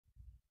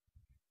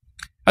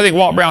I think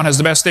Walt Brown has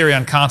the best theory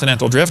on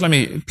continental drift. Let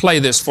me play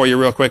this for you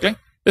real quickly.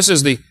 This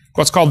is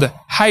what's called the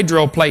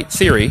hydroplate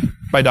theory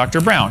by Dr.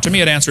 Brown. To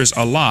me, it answers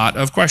a lot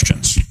of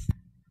questions.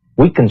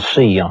 We can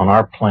see on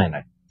our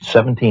planet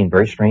 17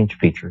 very strange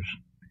features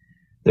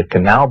that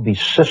can now be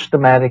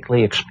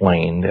systematically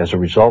explained as a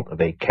result of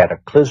a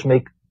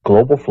cataclysmic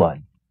global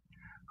flood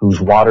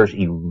whose waters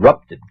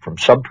erupted from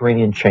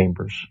subterranean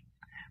chambers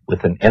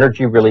with an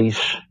energy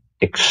release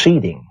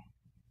exceeding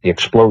the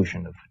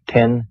explosion of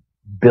 10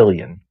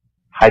 billion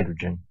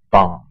hydrogen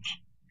bombs.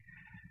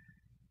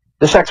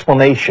 This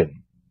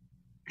explanation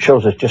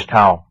shows us just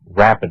how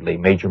rapidly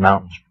major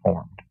mountains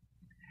formed.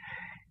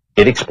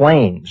 It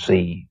explains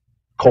the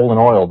coal and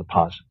oil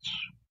deposits,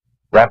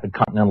 rapid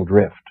continental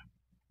drift,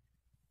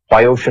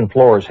 why ocean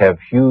floors have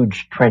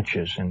huge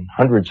trenches and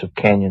hundreds of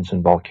canyons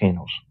and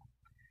volcanoes.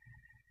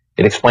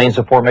 It explains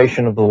the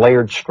formation of the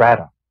layered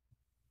strata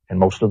and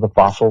most of the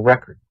fossil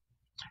record,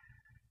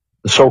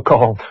 the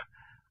so-called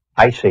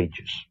ice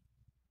ages,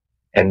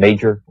 and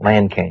major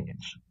land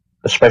canyons,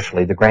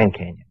 especially the Grand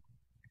Canyon.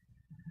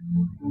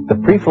 The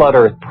pre-flood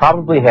Earth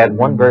probably had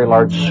one very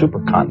large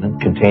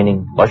supercontinent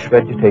containing lush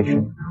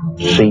vegetation,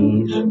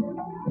 seas,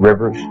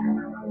 rivers,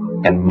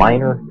 and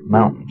minor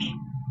mountains.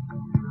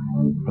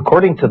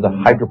 According to the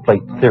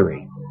hydroplate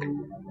theory,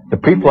 the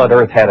pre-flood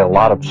Earth had a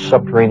lot of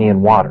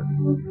subterranean water,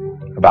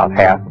 about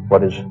half of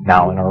what is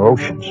now in our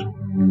oceans.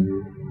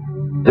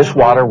 This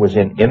water was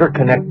in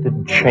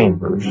interconnected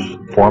chambers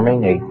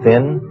forming a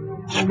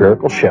thin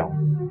spherical shell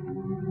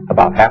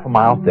about half a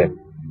mile thick,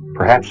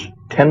 perhaps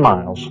 10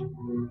 miles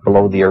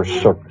below the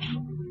Earth's surface.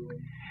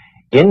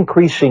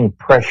 Increasing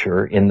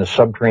pressure in the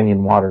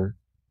subterranean water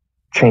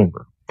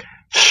chamber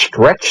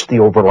stretched the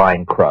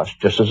overlying crust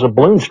just as a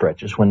balloon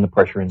stretches when the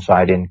pressure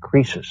inside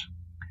increases.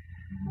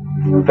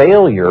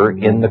 Failure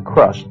in the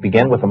crust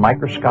began with a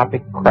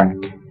microscopic crack,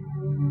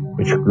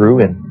 which grew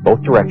in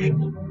both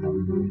directions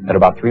at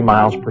about 3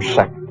 miles per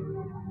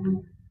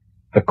second.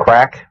 The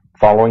crack,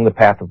 following the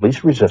path of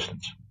least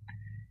resistance,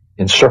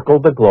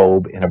 encircled the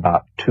globe in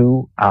about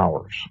 2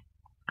 hours.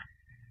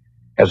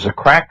 As the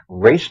crack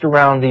raced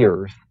around the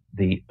Earth,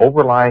 the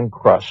overlying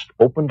crust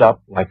opened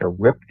up like a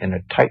rip in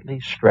a tightly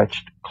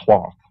stretched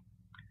cloth.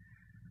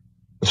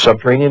 The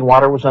subterranean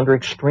water was under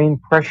extreme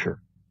pressure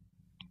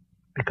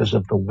because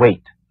of the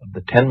weight of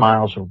the 10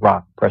 miles of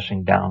rock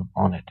pressing down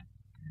on it.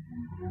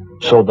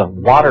 So the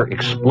water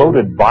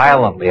exploded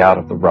violently out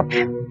of the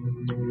rupture.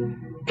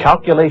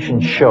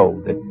 Calculations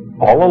show that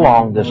all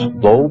along this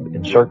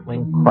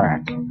globe-encircling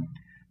crack,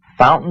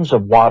 fountains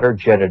of water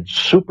jetted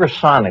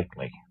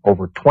supersonically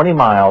over 20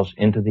 miles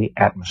into the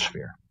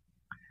atmosphere.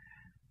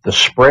 The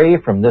spray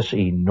from this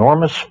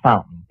enormous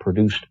fountain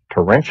produced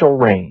torrential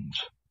rains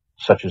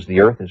such as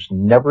the Earth has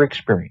never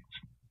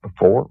experienced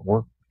before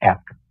or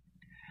after.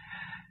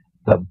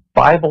 The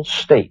Bible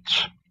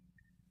states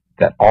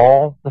that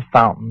all the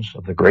fountains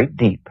of the great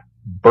deep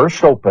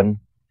burst open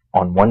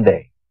on one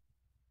day.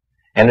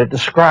 And it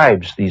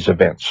describes these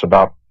events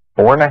about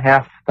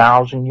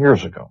 4,500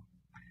 years ago,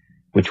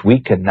 which we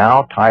can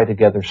now tie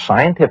together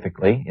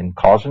scientifically in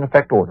cause and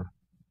effect order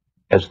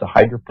as the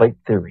hydroplate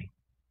theory.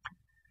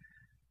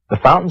 The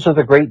fountains of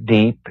the great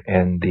deep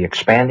and the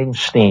expanding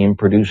steam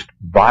produced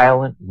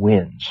violent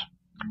winds,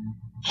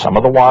 some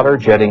of the water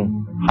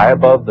jetting high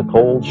above the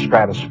cold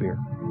stratosphere,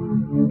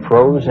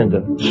 froze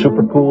into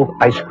supercooled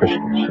ice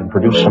crystals and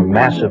produced some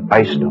massive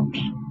ice dumps,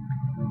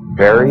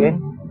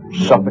 burying,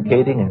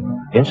 suffocating,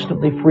 and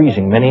instantly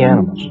freezing many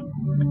animals.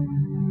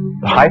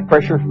 The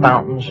high-pressure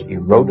fountains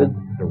eroded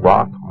the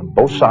rock on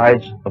both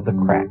sides of the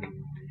crack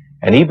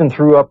and even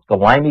threw up the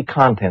limy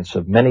contents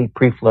of many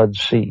pre-flood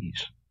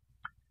seas.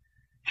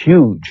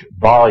 Huge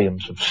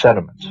volumes of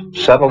sediments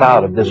settled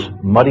out of this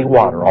muddy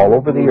water all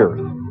over the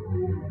Earth.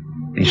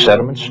 These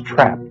sediments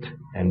trapped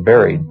and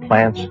buried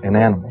plants and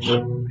animals,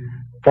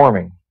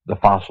 forming the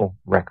fossil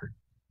record.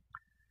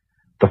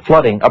 The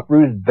flooding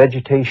uprooted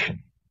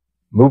vegetation,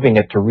 moving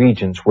it to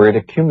regions where it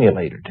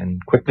accumulated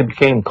and quickly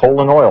became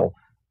coal and oil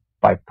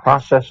by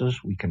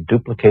processes we can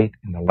duplicate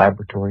in the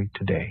laboratory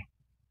today.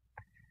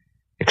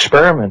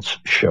 Experiments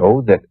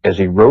show that as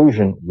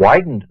erosion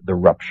widened the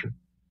rupture,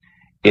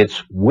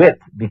 its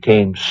width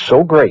became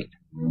so great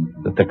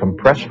that the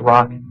compressed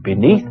rock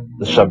beneath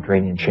the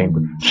subterranean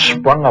chamber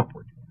sprung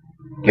upward,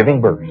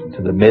 giving birth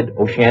to the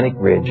mid-oceanic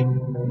ridge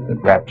that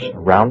wraps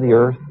around the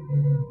Earth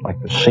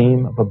like the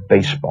seam of a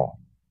baseball.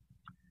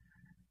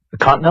 The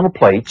continental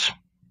plates,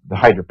 the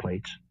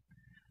hydroplates,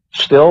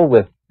 still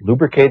with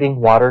lubricating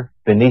water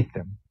beneath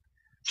them,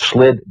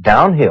 slid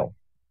downhill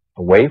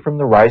away from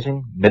the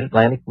rising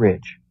mid-Atlantic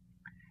ridge.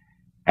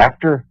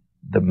 After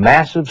the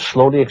massive,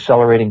 slowly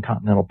accelerating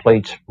continental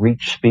plates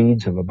reached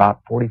speeds of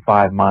about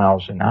 45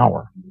 miles an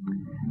hour,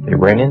 they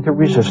ran into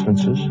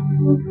resistances,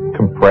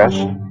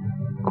 compressed,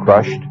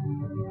 crushed,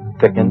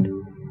 thickened,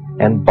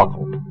 and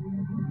buckled.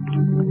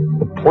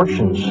 The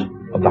portions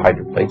of the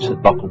hydroplates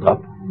that buckled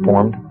up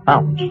formed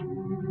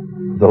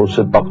mountains. Those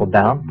that buckled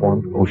down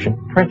formed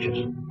ocean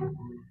trenches.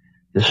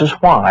 This is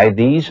why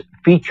these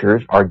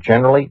features are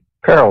generally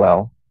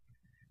parallel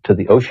to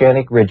the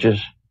oceanic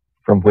ridges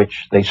from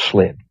which they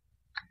slid.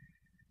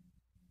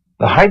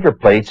 The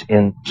hydroplates,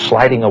 in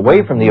sliding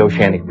away from the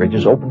oceanic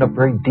ridges, opened up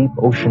very deep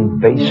ocean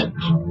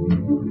basins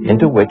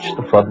into which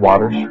the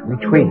floodwaters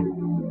retreated.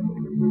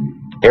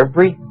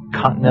 Every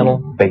continental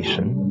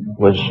basin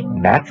was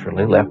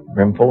naturally left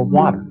brimful of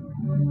water,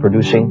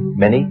 producing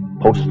many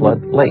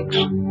post-flood lakes.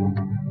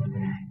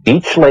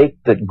 Each lake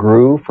that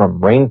grew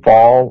from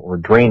rainfall or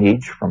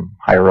drainage from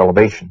higher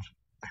elevations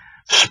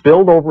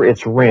spilled over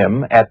its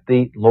rim at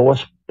the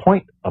lowest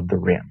point of the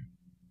rim.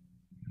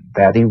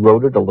 That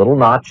eroded a little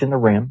notch in the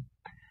rim,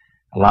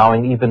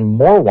 allowing even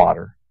more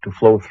water to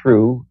flow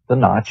through the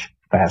notch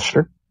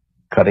faster,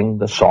 cutting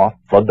the soft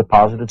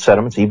flood-deposited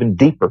sediments even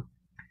deeper.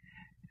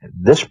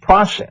 This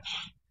process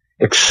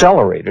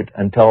accelerated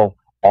until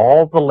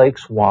all the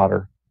lake's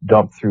water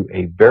dumped through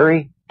a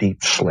very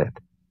deep slit,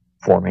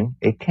 forming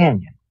a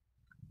canyon.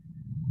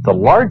 The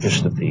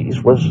largest of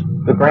these was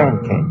the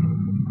Grand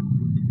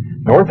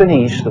Canyon. North and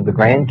east of the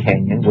Grand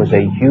Canyon was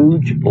a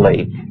huge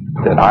lake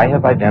that I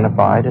have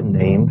identified and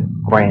named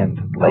Grand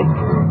Lake.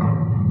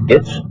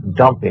 Its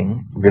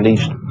dumping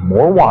released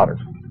more water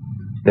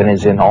than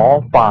is in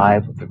all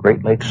 5 of the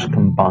Great Lakes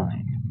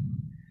combined.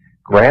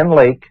 Grand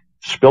Lake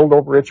spilled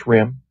over its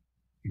rim,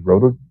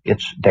 eroded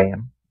its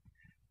dam,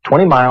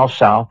 20 miles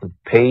south of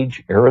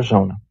Page,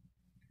 Arizona,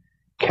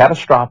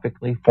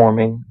 catastrophically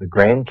forming the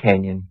Grand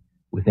Canyon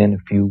within a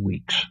few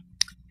weeks.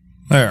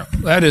 There.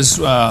 That is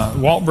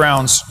Walt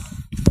Brown's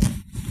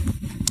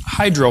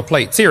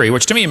hydroplate theory,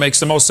 which to me makes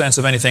the most sense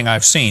of anything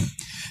I've seen.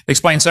 It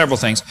explains several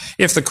things.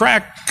 If the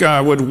crack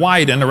would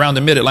widen around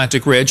the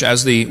mid-Atlantic ridge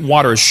as the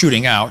water is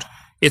shooting out,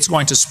 it's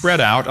going to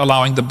spread out,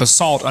 allowing the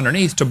basalt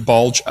underneath to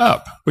bulge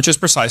up, which is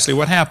precisely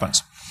what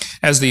happens.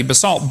 As the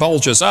basalt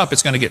bulges up,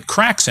 it's going to get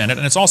cracks in it,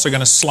 and it's also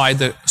going to slide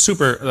the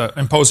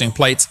superimposing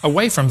plates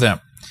away from them.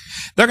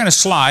 They're going to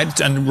slide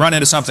and run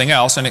into something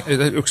else, and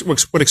it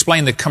would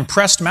explain the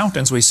compressed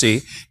mountains we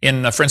see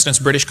in, for instance,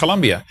 British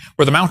Columbia,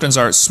 where the mountains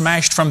are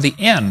smashed from the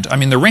end. I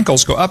mean, the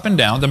wrinkles go up and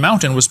down. The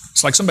mountain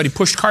it's like somebody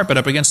pushed carpet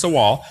up against the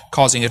wall,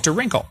 causing it to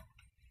wrinkle.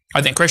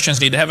 I think Christians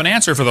need to have an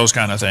answer for those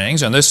kind of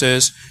things, and this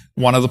is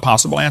one of the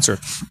possible answers.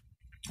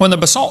 When the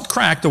basalt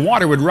cracked, the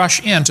water would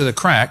rush into the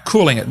crack,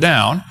 cooling it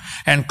down,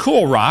 and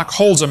cool rock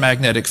holds a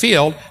magnetic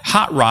field.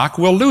 Hot rock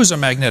will lose a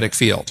magnetic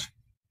field.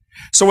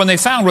 So when they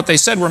found what they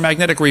said were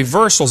magnetic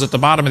reversals at the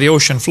bottom of the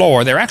ocean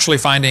floor, they're actually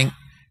finding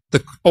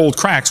the old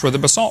cracks where the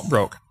basalt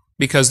broke,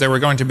 because there were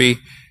going to be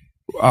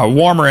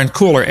warmer and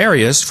cooler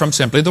areas from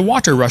simply the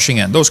water rushing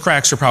in. Those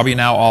cracks are probably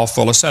now all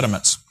full of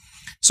sediments.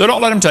 So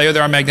don't let them tell you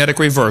there are magnetic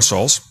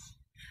reversals.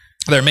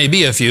 There may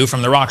be a few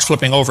from the rocks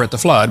flipping over at the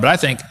flood, but I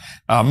think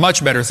a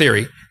much better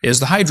theory is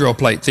the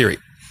hydroplate theory.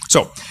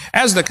 So,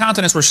 as the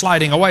continents were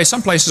sliding away,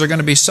 some places are going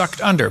to be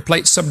sucked under,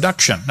 plate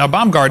subduction. Now,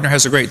 Baumgartner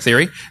has a great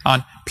theory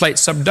on plate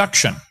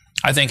subduction.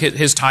 I think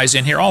his ties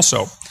in here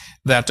also,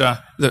 that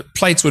the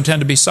plates would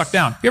tend to be sucked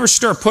down. You ever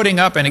stir pudding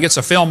up and it gets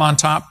a film on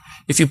top?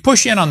 If you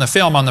push in on the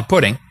film on the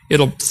pudding,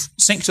 it'll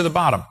sink to the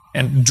bottom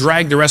and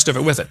drag the rest of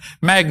it with it.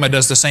 Magma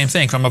does the same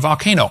thing from a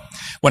volcano.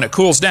 When it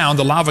cools down,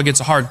 the lava gets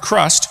a hard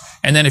crust,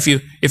 and then if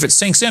it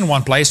sinks in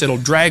one place, it'll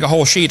drag a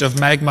whole sheet of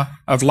magma,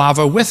 of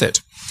lava with it.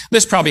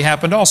 This probably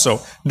happened also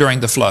during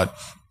the flood.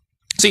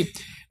 See,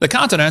 the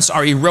continents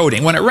are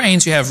eroding. When it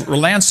rains, you have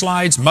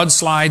landslides,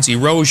 mudslides,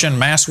 erosion,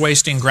 mass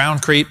wasting,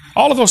 ground creep.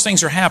 All of those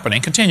things are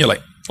happening continually.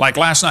 Like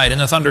last night in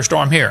the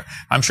thunderstorm here.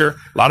 I'm sure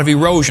a lot of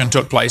erosion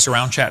took place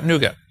around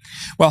Chattanooga.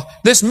 Well,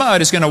 this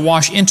mud is going to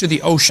wash into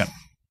the ocean.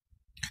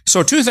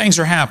 So 2 things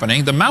are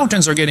happening. The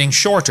mountains are getting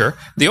shorter.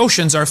 The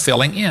oceans are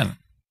filling in.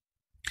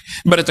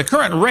 But at the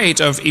current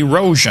rate of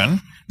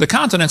erosion, the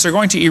continents are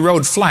going to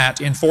erode flat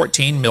in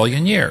 14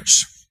 million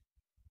years.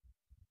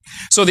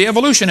 So the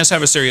evolutionists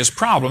have a serious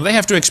problem. They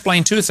have to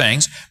explain 2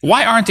 things.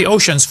 Why aren't the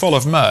oceans full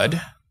of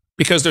mud?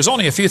 Because there's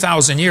only a few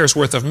thousand years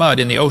worth of mud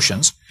in the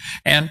oceans.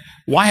 And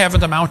why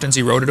haven't the mountains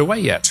eroded away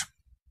yet?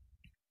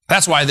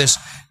 That's why this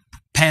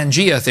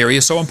Pangea theory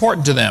is so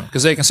important to them,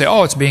 because they can say,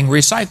 oh, it's being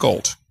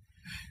recycled.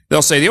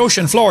 They'll say the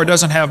ocean floor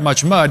doesn't have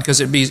much mud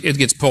because it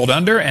gets pulled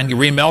under and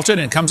remelted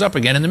and it comes up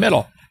again in the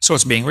middle. So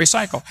it's being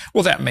recycled.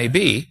 Well, that may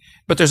be,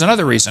 but there's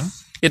another reason.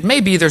 It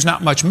may be there's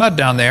not much mud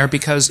down there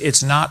because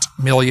it's not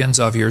millions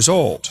of years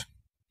old.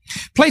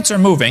 Plates are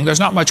moving, there's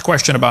not much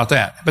question about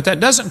that. But that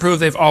doesn't prove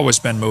they've always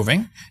been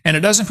moving, and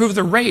it doesn't prove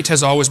the rate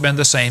has always been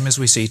the same as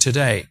we see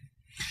today.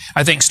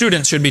 I think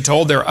students should be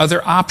told there are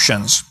other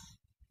options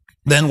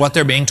than what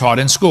they're being taught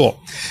in school.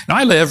 Now,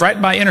 I live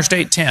right by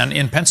Interstate 10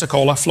 in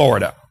Pensacola,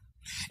 Florida.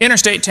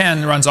 Interstate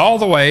 10 runs all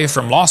the way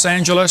from Los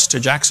Angeles to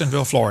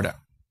Jacksonville, Florida.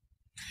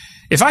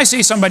 If I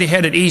see somebody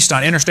headed east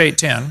on Interstate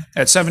 10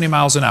 at 70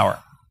 miles an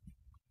hour,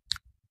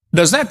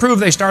 does that prove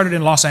they started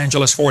in Los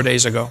Angeles 4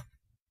 days ago?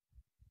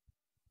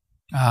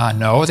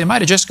 No, they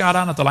might have just got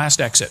on at the last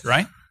exit,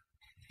 right?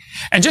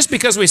 And just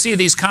because we see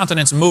these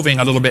continents moving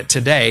a little bit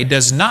today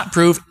does not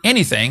prove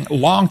anything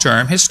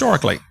long-term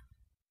historically.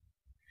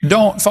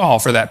 Don't fall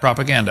for that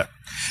propaganda.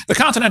 The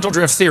continental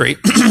drift theory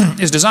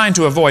is designed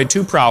to avoid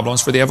 2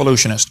 problems for the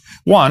evolutionist.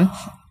 1,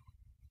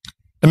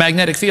 the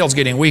magnetic field's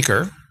getting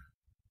weaker.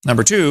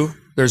 Number two,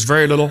 there's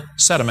very little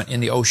sediment in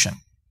the ocean.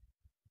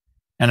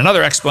 And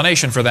another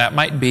explanation for that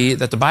might be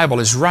that the Bible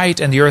is right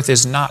and the earth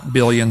is not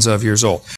billions of years old.